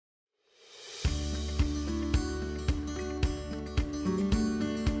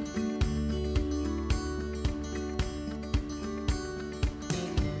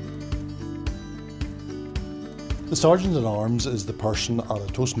The Sergeant-at-Arms is the person at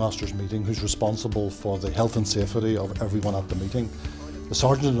a Toastmasters meeting who's responsible for the health and safety of everyone at the meeting. The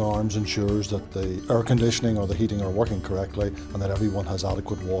Sergeant-at-Arms ensures that the air conditioning or the heating are working correctly and that everyone has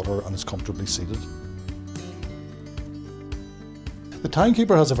adequate water and is comfortably seated. The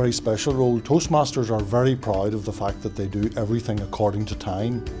timekeeper has a very special role. Toastmasters are very proud of the fact that they do everything according to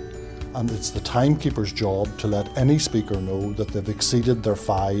time. And it's the timekeeper's job to let any speaker know that they've exceeded their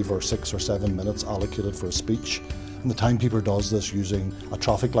 5 or 6 or 7 minutes allocated for a speech. And the timekeeper does this using a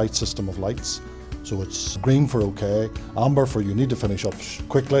traffic light system of lights. So it's green for okay, amber for you need to finish up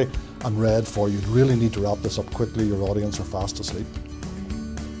quickly, and red for you really need to wrap this up quickly, your audience are fast asleep.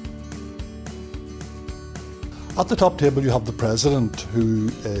 At the top table you have the president, who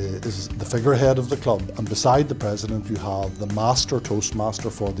is the figurehead of the club, and beside the president you have the master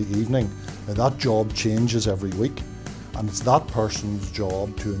toastmaster for the evening. Now that job changes every week, and it's that person's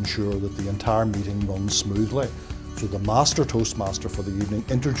job to ensure that the entire meeting runs smoothly. So the master toastmaster for the evening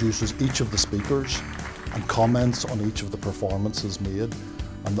introduces each of the speakers and comments on each of the performances made,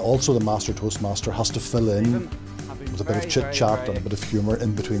 and also the master toastmaster has to fill in with a bit of chit chat and a bit of humour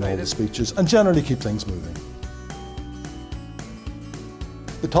in between all the speeches and generally keep things moving.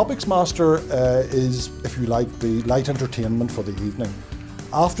 The Topics Master is, if you like, the light entertainment for the evening.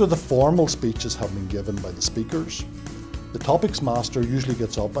 After the formal speeches have been given by the speakers, the Topics Master usually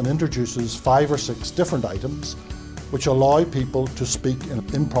gets up and introduces 5 or 6 different items which allow people to speak in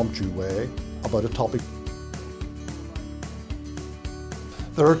an impromptu way about a topic.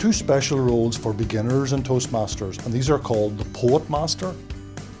 There are 2 special roles for beginners in Toastmasters, and these are called the Poet Master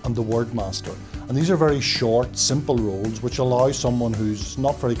and the Word Master. And these are very short, simple roles which allow someone who's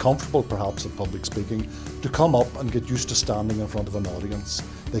not very comfortable perhaps at public speaking to come up and get used to standing in front of an audience.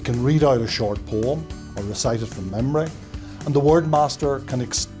 They can read out a short poem or recite it from memory, and the Word Master can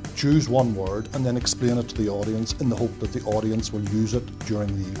choose one word and then explain it to the audience in the hope that the audience will use it during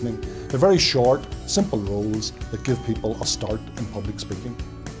the evening. They're very short, simple roles that give people a start in public speaking.